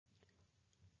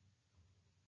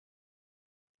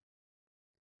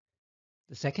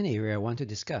The second area I want to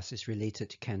discuss is related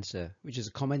to cancer, which is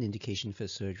a common indication for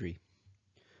surgery.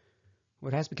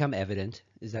 What has become evident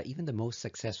is that even the most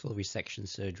successful resection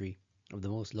surgery of the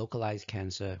most localized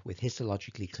cancer with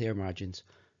histologically clear margins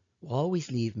will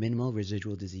always leave minimal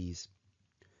residual disease.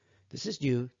 This is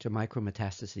due to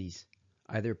micrometastases,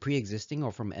 either pre-existing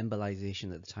or from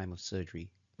embolization at the time of surgery.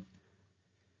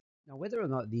 Now, whether or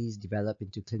not these develop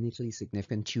into clinically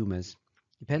significant tumors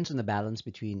depends on the balance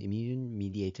between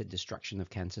immune-mediated destruction of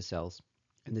cancer cells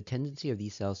and the tendency of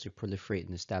these cells to proliferate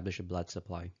and establish a blood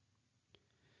supply.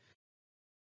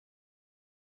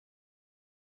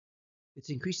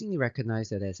 It's increasingly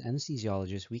recognized that as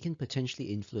anesthesiologists, we can potentially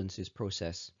influence this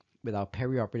process with our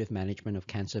perioperative management of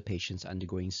cancer patients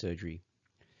undergoing surgery.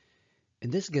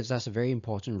 And this gives us a very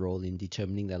important role in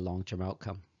determining their long-term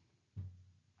outcome.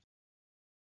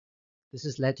 This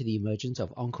has led to the emergence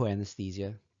of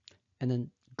oncoanesthesia, and a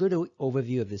good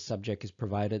overview of this subject is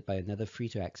provided by another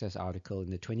free-to-access article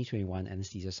in the 2021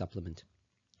 Anesthesia Supplement.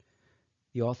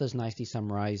 The authors nicely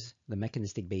summarize the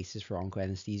mechanistic basis for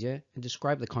oncoanesthesia and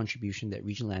describe the contribution that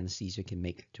regional anesthesia can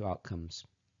make to outcomes.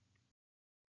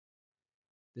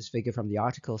 This figure from the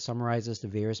article summarizes the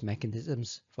various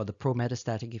mechanisms for the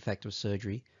pro-metastatic effect of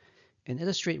surgery and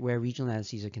illustrate where regional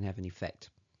anesthesia can have an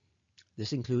effect.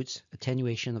 This includes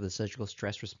attenuation of the surgical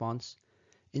stress response,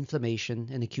 inflammation,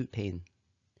 and acute pain.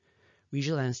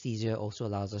 Regional anesthesia also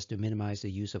allows us to minimize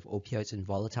the use of opioids and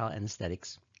volatile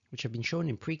anesthetics, which have been shown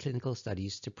in preclinical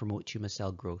studies to promote tumor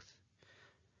cell growth.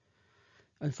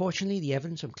 Unfortunately, the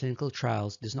evidence from clinical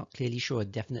trials does not clearly show a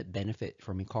definite benefit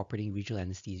from incorporating regional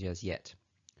anesthesia as yet.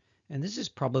 And this is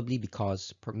probably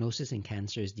because prognosis in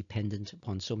cancer is dependent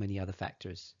upon so many other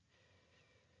factors.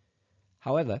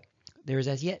 However, there is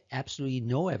as yet absolutely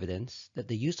no evidence that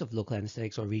the use of local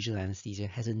anesthetics or regional anesthesia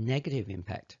has a negative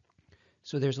impact.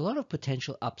 So there's a lot of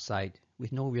potential upside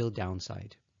with no real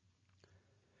downside.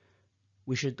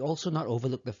 We should also not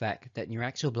overlook the fact that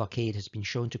Neuraxial blockade has been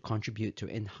shown to contribute to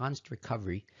enhanced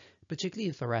recovery, particularly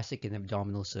in thoracic and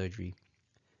abdominal surgery.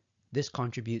 This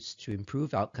contributes to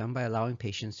improved outcome by allowing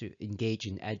patients to engage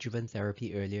in adjuvant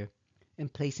therapy earlier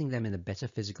and placing them in a better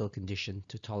physical condition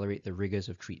to tolerate the rigors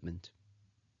of treatment.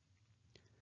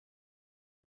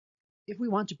 If we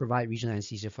want to provide regional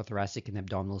anesthesia for thoracic and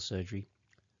abdominal surgery,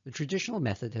 the traditional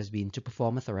method has been to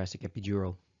perform a thoracic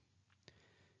epidural.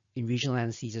 In regional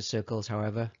anesthesia circles,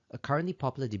 however, a currently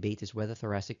popular debate is whether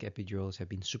thoracic epidurals have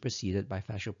been superseded by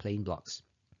fascial plane blocks.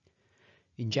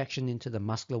 Injection into the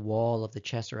muscular wall of the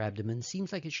chest or abdomen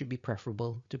seems like it should be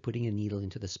preferable to putting a needle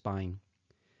into the spine.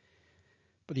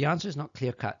 But the answer is not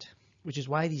clear-cut, which is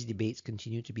why these debates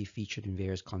continue to be featured in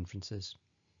various conferences.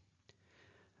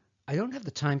 I don't have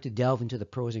the time to delve into the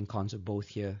pros and cons of both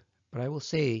here, but I will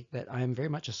say that I am very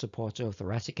much a supporter of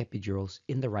thoracic epidurals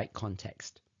in the right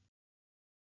context.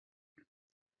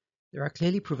 There are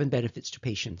clearly proven benefits to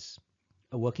patients.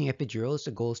 A working epidural is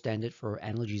the gold standard for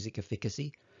analgesic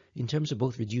efficacy in terms of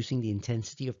both reducing the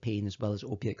intensity of pain as well as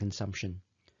opiate consumption.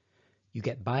 You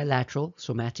get bilateral,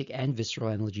 somatic, and visceral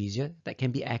analgesia that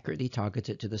can be accurately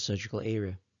targeted to the surgical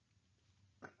area.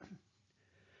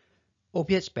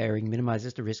 Opiate sparing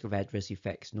minimizes the risk of adverse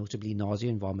effects, notably nausea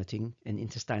and vomiting, and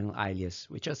intestinal ileus,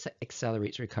 which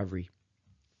accelerates recovery.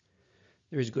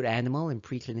 There is good animal and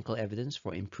preclinical evidence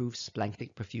for improved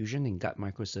splanchnic perfusion and gut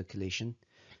microcirculation,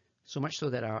 so much so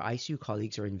that our ICU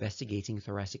colleagues are investigating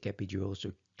thoracic epidurals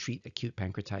to treat acute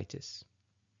pancreatitis.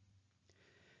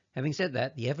 Having said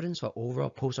that, the evidence for overall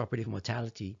postoperative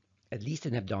mortality, at least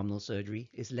in abdominal surgery,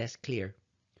 is less clear.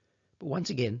 But once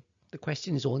again, the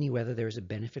question is only whether there is a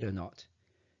benefit or not.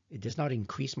 It does not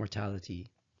increase mortality.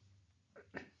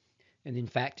 And in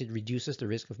fact, it reduces the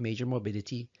risk of major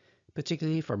morbidity,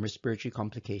 particularly from respiratory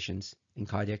complications and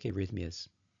cardiac arrhythmias.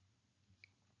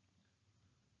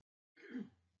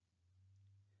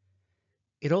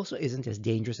 It also isn't as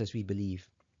dangerous as we believe.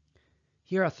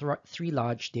 Here are three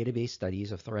large database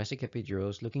studies of thoracic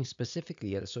epidurals looking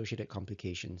specifically at associated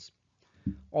complications.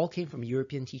 All came from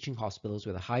European teaching hospitals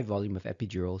with a high volume of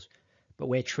epidurals, but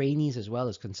where trainees as well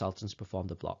as consultants performed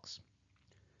the blocks.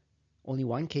 Only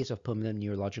one case of permanent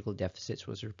neurological deficits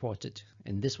was reported,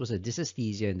 and this was a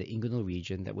dysesthesia in the inguinal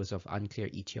region that was of unclear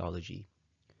etiology.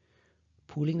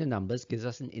 Pooling the numbers gives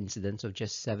us an incidence of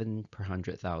just 7 per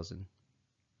 100,000.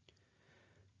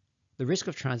 The risk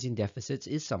of transient deficits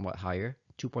is somewhat higher,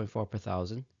 2.4 per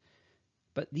 1,000,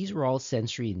 but these were all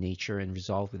sensory in nature and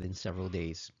resolved within several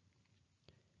days.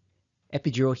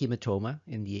 Epidural hematoma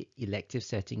in the elective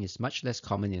setting is much less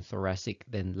common in thoracic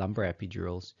than lumbar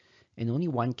epidurals, and only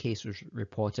one case was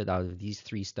reported out of these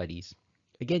three studies,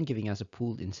 again giving us a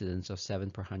pooled incidence of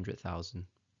 7 per 100,000.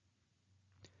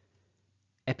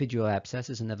 Epidural abscess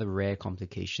is another rare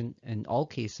complication, and all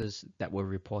cases that were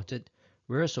reported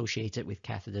were associated with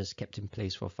catheters kept in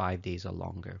place for 5 days or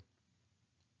longer.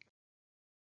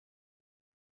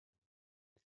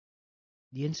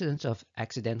 The incidence of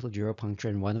accidental dural puncture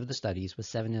in one of the studies was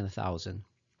 7 in 1,000,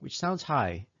 which sounds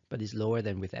high, but is lower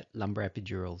than with lumbar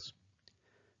epidurals.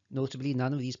 Notably,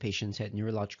 none of these patients had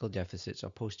neurological deficits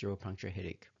or post-dural puncture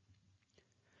headache.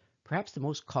 Perhaps the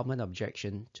most common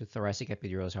objection to thoracic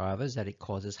epidurals, however, is that it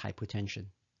causes hypotension.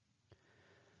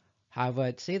 However,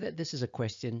 I'd say that this is a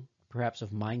question perhaps of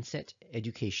mindset,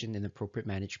 education, and appropriate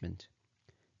management.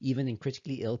 Even in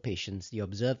critically ill patients, the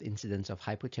observed incidence of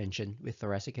hypotension with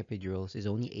thoracic epidurals is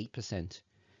only 8%,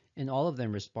 and all of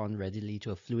them respond readily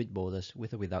to a fluid bolus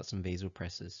with or without some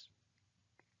vasopressors.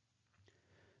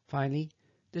 Finally,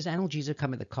 does analgesia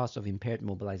come at the cost of impaired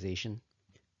mobilization?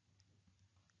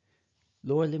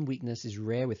 Lower limb weakness is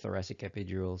rare with thoracic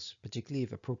epidurals, particularly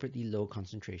if appropriately low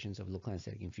concentrations of local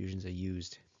anesthetic infusions are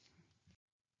used.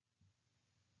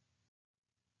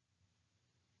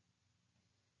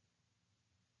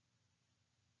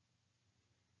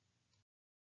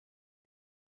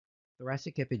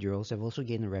 Thoracic epidurals have also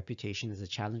gained a reputation as a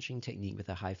challenging technique with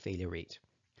a high failure rate.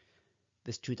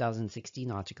 This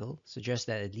 2016 article suggests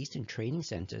that at least in training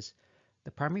centers, the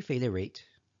primary failure rate,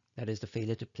 that is the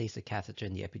failure to place a catheter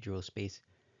in the epidural space,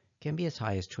 can be as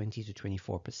high as 20 to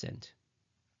 24%.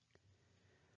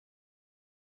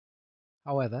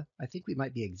 However, I think we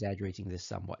might be exaggerating this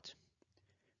somewhat.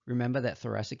 Remember that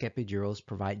thoracic epidurals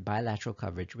provide bilateral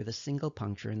coverage with a single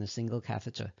puncture and a single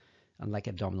catheter, unlike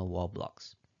abdominal wall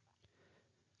blocks.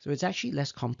 So it's actually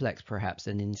less complex perhaps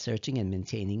than inserting and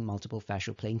maintaining multiple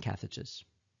fascial plane catheters.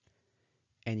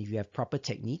 And if you have proper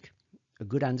technique, a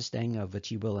good understanding of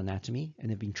vertebral anatomy, and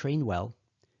have been trained well,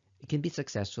 it can be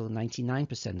successful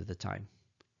 99% of the time.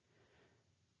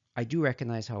 I do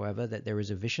recognize, however, that there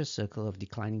is a vicious circle of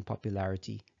declining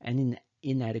popularity and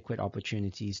inadequate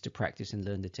opportunities to practice and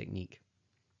learn the technique.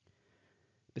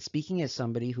 But speaking as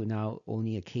somebody who now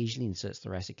only occasionally inserts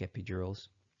thoracic epidurals,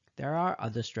 there are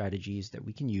other strategies that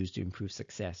we can use to improve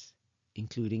success,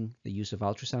 including the use of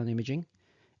ultrasound imaging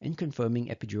and confirming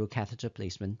epidural catheter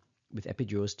placement with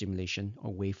epidural stimulation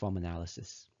or waveform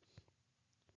analysis.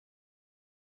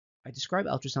 I describe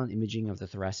ultrasound imaging of the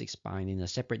thoracic spine in a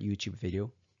separate YouTube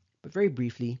video, but very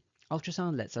briefly,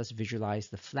 ultrasound lets us visualize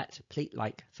the flat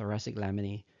plate-like thoracic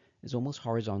laminae as almost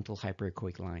horizontal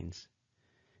hyperechoic lines.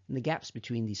 And the gaps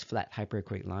between these flat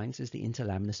hyperechoic lines is the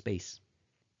interlaminar space.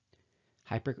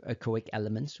 Hyperechoic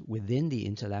elements within the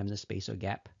interlaminar space or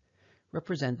gap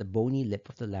represent the bony lip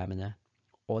of the lamina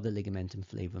or the ligamentum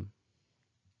flavum.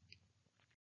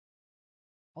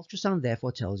 Ultrasound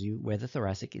therefore tells you where the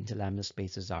thoracic interlaminar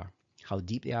spaces are, how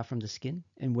deep they are from the skin,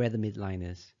 and where the midline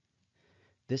is.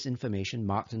 This information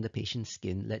marked on the patient's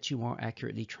skin lets you more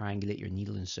accurately triangulate your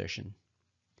needle insertion.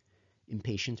 In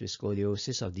patients with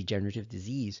scoliosis or degenerative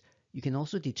disease, you can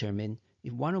also determine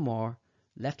if one or more,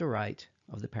 left or right,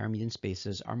 of the paramedian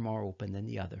spaces are more open than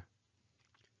the other.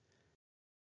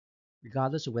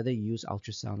 Regardless of whether you use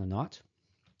ultrasound or not,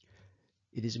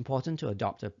 it is important to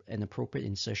adopt an appropriate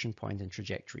insertion point and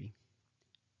trajectory.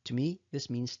 To me, this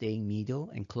means staying medial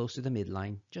and close to the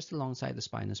midline, just alongside the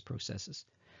spinous processes,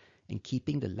 and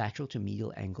keeping the lateral to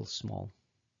medial angle small.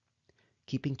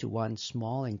 Keeping to one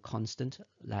small and constant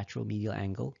lateral medial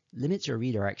angle limits your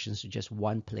redirections to just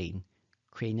one plane,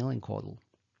 cranial and caudal.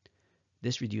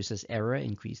 This reduces error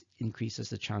and increases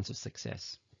the chance of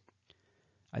success.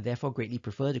 I therefore greatly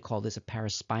prefer to call this a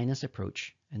paraspinous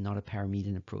approach and not a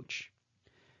paramedian approach.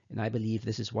 And I believe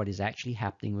this is what is actually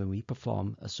happening when we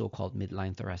perform a so-called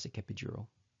midline thoracic epidural.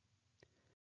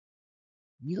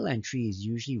 Needle entry is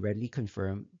usually readily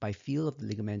confirmed by feel of the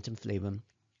ligamentum flavum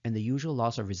and the usual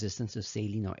loss of resistance to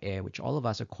saline or air, which all of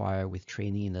us acquire with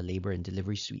training in the labor and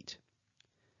delivery suite.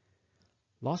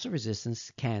 Loss of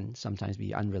resistance can sometimes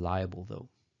be unreliable, though.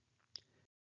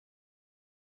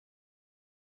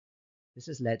 This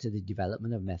has led to the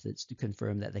development of methods to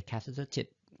confirm that the catheter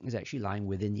tip is actually lying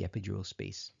within the epidural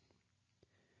space.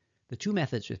 The two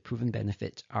methods with proven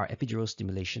benefit are epidural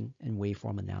stimulation and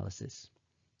waveform analysis.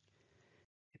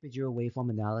 Epidural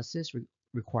waveform analysis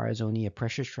requires only a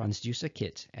pressure transducer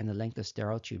kit and a length of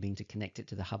sterile tubing to connect it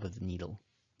to the hub of the needle,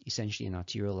 essentially an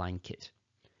arterial line kit.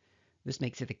 This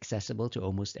makes it accessible to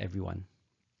almost everyone.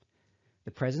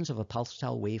 The presence of a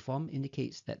pulsatile waveform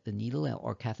indicates that the needle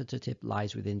or catheter tip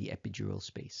lies within the epidural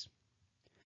space.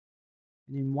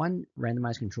 And in one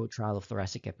randomized controlled trial of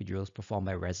thoracic epidurals performed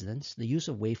by residents, the use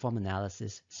of waveform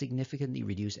analysis significantly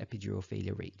reduced epidural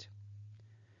failure rate.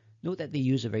 Note that they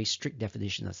use a very strict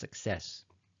definition of success,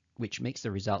 which makes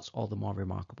the results all the more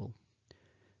remarkable.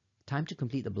 Time to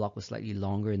complete the block was slightly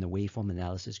longer in the waveform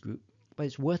analysis group, but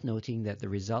it's worth noting that the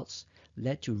results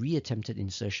led to reattempted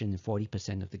insertion in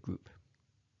 40% of the group.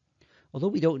 Although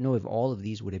we don't know if all of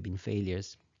these would have been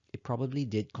failures, it probably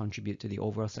did contribute to the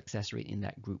overall success rate in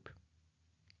that group.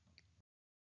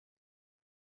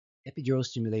 Epidural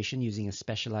stimulation using a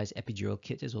specialized epidural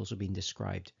kit has also been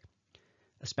described.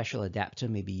 A special adapter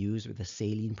may be used with a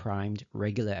saline-primed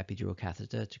regular epidural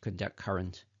catheter to conduct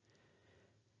current.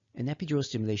 An epidural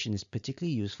stimulation is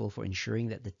particularly useful for ensuring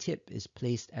that the tip is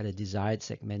placed at a desired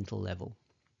segmental level.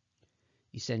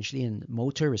 Essentially, a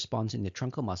motor response in the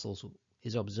truncal muscles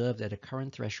is observed at a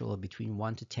current threshold of between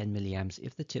 1 to 10 milliamps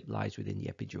if the tip lies within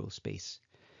the epidural space.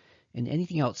 And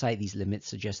anything outside these limits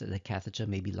suggests that the catheter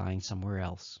may be lying somewhere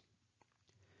else.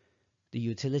 The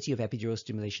utility of epidural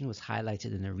stimulation was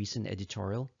highlighted in a recent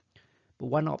editorial, but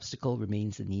one obstacle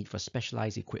remains the need for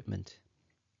specialized equipment.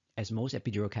 As most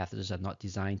epidural catheters are not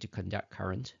designed to conduct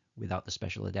current without the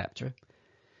special adapter,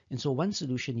 and so one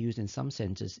solution used in some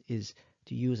centers is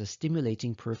to use a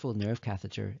stimulating peripheral nerve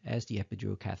catheter as the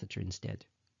epidural catheter instead.